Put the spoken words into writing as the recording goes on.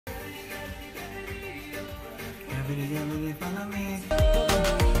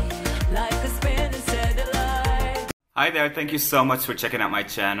Hi there, thank you so much for checking out my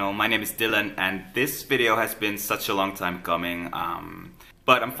channel. My name is Dylan and this video has been such a long time coming,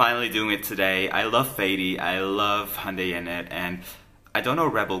 but I'm finally doing it today. I love Faydee, I love Hande in it, and I don't know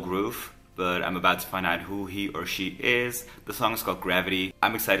Rebel Groove, but I'm about to find out who he or she is. The song is called Gravity.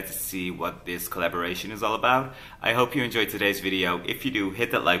 I'm excited to see what this collaboration is all about. I hope you enjoyed today's video. If you do,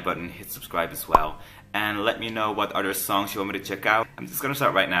 hit that like button, hit subscribe as well, and let me know what other songs you want me to check out. I'm just gonna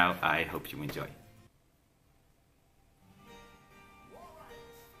start right now. I hope you enjoy.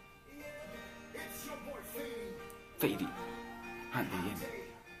 Faydee, Hande in it.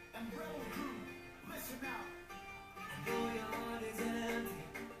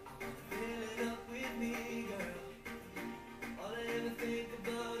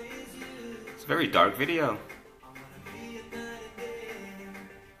 It's a very dark video.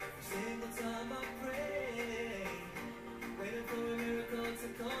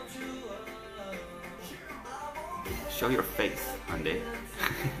 Show your face, Hande.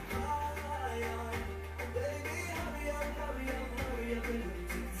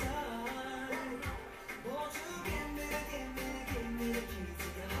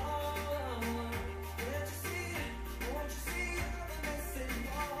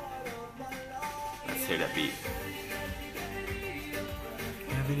 Let's hear that beat.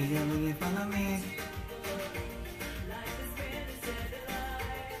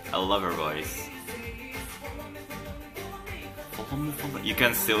 I love her voice. You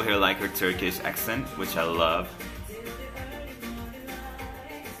can still hear like her Turkish accent, which I love.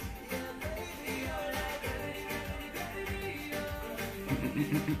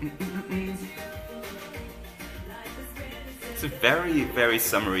 It's a very, very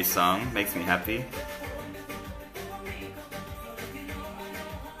summery song, makes me happy.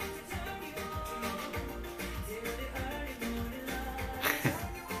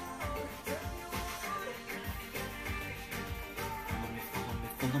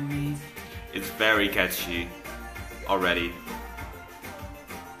 It's very catchy already.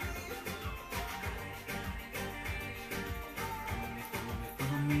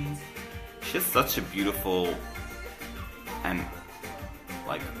 She has such a beautiful and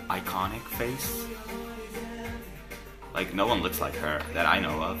like iconic face. Like no one looks like her that I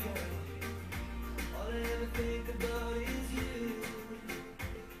know of.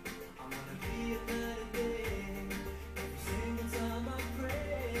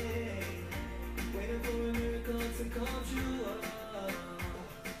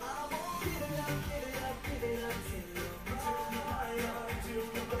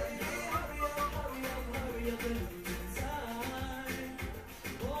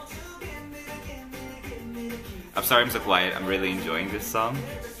 I'm sorry I'm so quiet, I'm really enjoying this song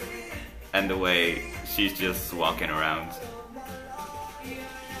and the way she's just walking around.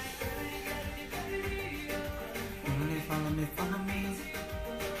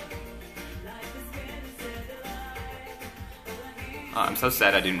 Oh, I'm so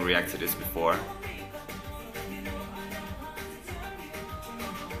sad I didn't react to this before.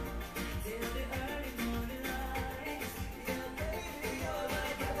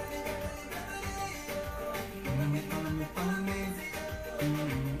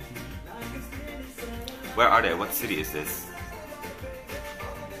 Where are they? What city is this?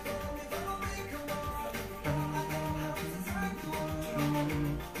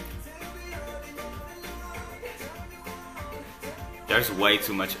 There's way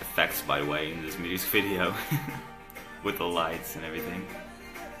too much effects, by the way, in this music video. With the lights and everything.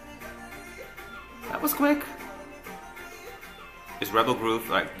 That was quick. Is Rebel Groove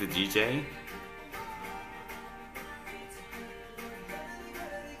like the DJ?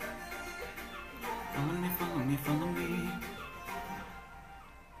 Follow me, follow me, follow me.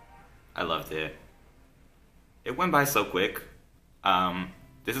 I loved it. It went by so quick.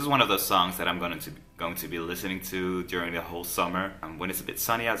 This is one of those songs that I'm going to be listening to during the whole summer. When it's a bit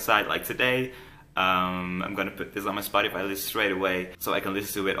sunny outside, like today, I'm going to put this on my Spotify list straight away so I can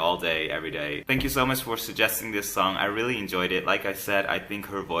listen to it all day, every day. Thank you so much for suggesting this song. I really enjoyed it. Like I said, I think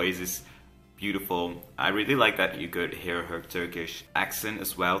her voice is beautiful. I really like that you could hear her Turkish accent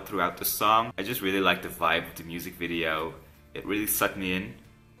as well throughout the song. I just really like the vibe of the music video. It really sucked me in.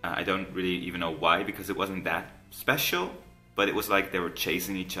 I don't really even know why, because it wasn't that special, but it was like they were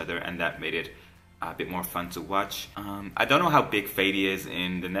chasing each other and that made it a bit more fun to watch. I don't know how big Faydee is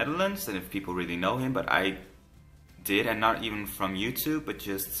in the Netherlands and if people really know him, but I did, and not even from YouTube, but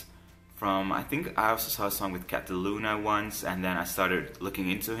just from, I think I also saw a song with Cataluna once, and then I started looking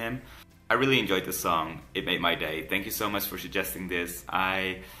into him. I really enjoyed the song. It made my day. Thank you so much for suggesting this.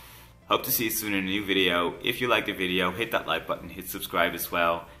 I Hope to see you soon in a new video. If you like the video, hit that like button, hit subscribe as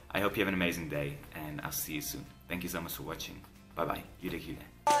well. I hope you have an amazing day, and I'll see you soon. Thank you so much for watching. Bye bye. Güle güle.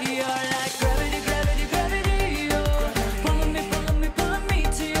 You're like gravity, gravity, gravity.